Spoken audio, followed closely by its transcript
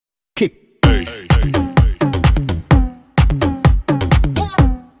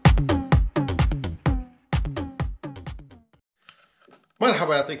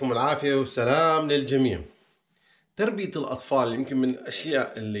مرحبا، يعطيكم العافية والسلام للجميع. تربية الأطفال يمكن من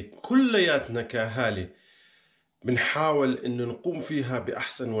الأشياء اللي كلياتنا كأهالي بنحاول إنه نقوم فيها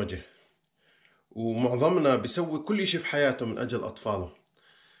بأحسن وجه، ومعظمنا بيسوي كل شيء في حياته من أجل أطفاله.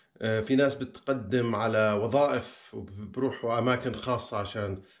 في ناس بتقدم على وظائف وبروحوا أماكن خاصة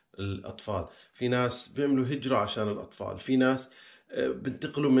عشان الأطفال، في ناس بيعملوا هجرة عشان الأطفال، في ناس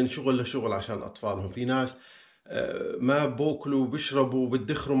بنتقلوا من شغل لشغل عشان أطفالهم، في ناس ما بوكلوا وبيشربوا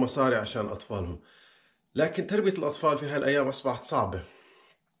وبدخروا مصاري عشان أطفالهم. لكن تربية الأطفال في هالأيام أصبحت صعبة.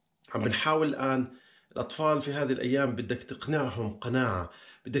 عم بنحاول الآن الأطفال في هذه الأيام بدك تقنعهم قناعة،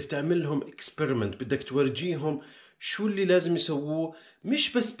 بدك تعمل لهم اكسبيرمنت، بدك تورجيهم شو اللي لازم يسووه،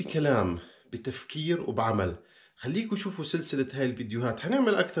 مش بس بكلام، بتفكير وبعمل. خليكم شوفوا سلسلة هاي الفيديوهات،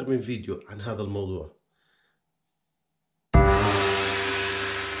 حنعمل أكثر من فيديو عن هذا الموضوع.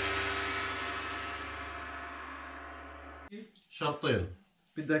 شرطين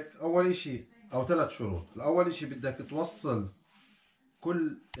بدك، أول شيء أو 3 شروط. الأول شيء بدك توصل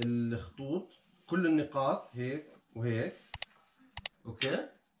كل الخطوط، كل النقاط هيك وهيك، اوكي.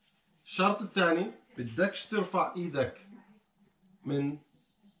 الشرط الثاني بدكش ترفع ايدك من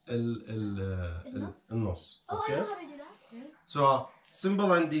النص. اوكي، سو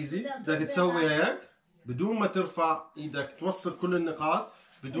سمبل اند ايزي. بدك تسوي هيك بدون ما ترفع ايدك، توصل كل النقاط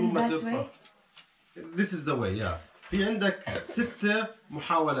بدون ما ترفع. This is the way. في عندك 6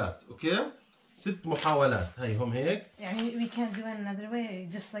 محاولات، اوكي، 6 محاولات. هيهم هيك. يعني we can't do another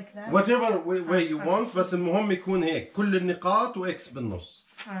way just like that. Whatever way you want، بس المهم يكون هيك كل النقاط واكس بالنص.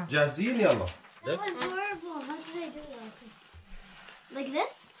 جاهزين؟ يلا. That was horrible. How did I do that? Like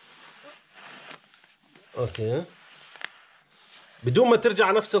this? اوكي. بدون ما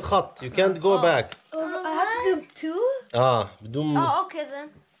ترجع نفس الخط. You can't go back. I have to do 2? بدون. Oh, okay then.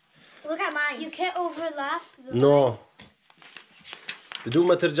 Look at mine. You can't overlap the No. بدون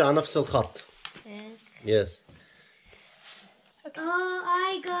ما ترجع نفس الخط. Yes. Okay. Oh,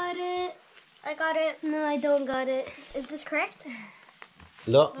 I got it. I got it. No, I don't got it. Is this correct?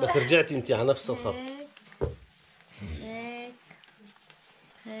 لا، بس رجعتي انت على نفس الخط.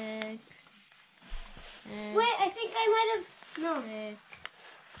 Wait, I think I might have. No.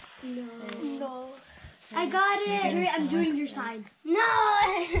 No. I got it. I'm doing your sides. No.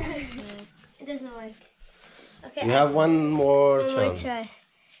 It doesn't work. Okay. You have one more chance. Let me try.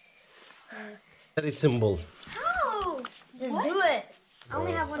 Very simple. How? Just do it. I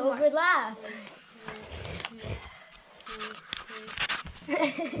only have one more. Overlap.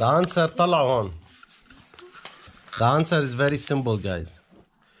 The answer طلع هون. The answer is very simple, guys.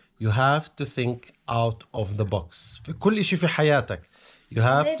 You have to think out of the box. في كل شيء في حياتك you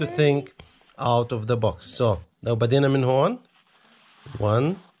have to think out of the box. So لو بدينا من هون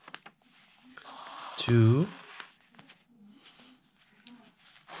 1 2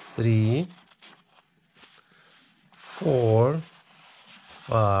 3 4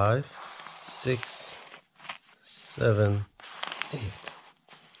 5 6 7 8.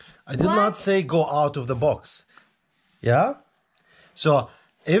 I did not say go out of the box. Yeah? So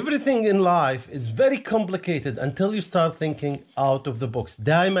everything in life is very complicated until you start thinking out of the box.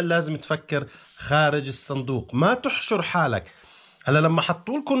 دائما لازم تفكر خارج الصندوق، ما تحشر حالك. هلا لما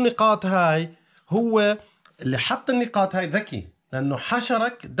حطوا لكم النقاط هاي، هو اللي حط النقاط هاي ذكي، لأنه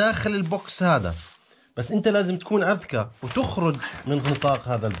حشرك داخل البوكس هذا، بس أنت لازم تكون أذكى وتخرج من نطاق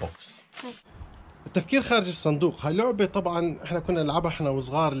هذا البوكس. التفكير خارج الصندوق هاي لعبة طبعا احنا كنا نلعبها احنا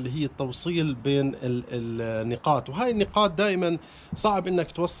وصغار، اللي هي التوصيل بين النقاط، وهاي النقاط دائما صعب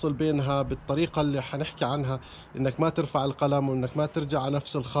انك توصل بينها بالطريقة اللي حنحكي عنها، انك ما ترفع القلم وانك ما ترجع على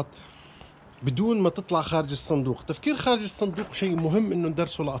نفس الخط بدون ما تطلع خارج الصندوق. تفكير خارج الصندوق شيء مهم انه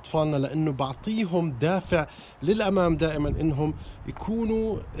ندرسه لاطفالنا، لانه بعطيهم دافع للامام دائما، انهم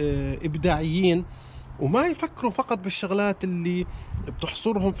يكونوا ابداعيين وما يفكروا فقط بالشغلات اللي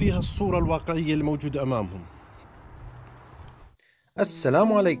بتحصرهم فيها الصورة الواقعية اللي موجودة أمامهم.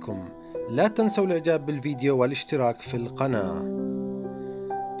 السلام عليكم، لا تنسوا الإعجاب بالفيديو والاشتراك في القناة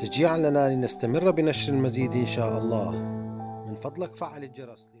تشجيعا لنا لنستمر بنشر المزيد إن شاء الله. من فضلك فعل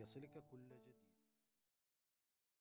الجرس ليصلكم.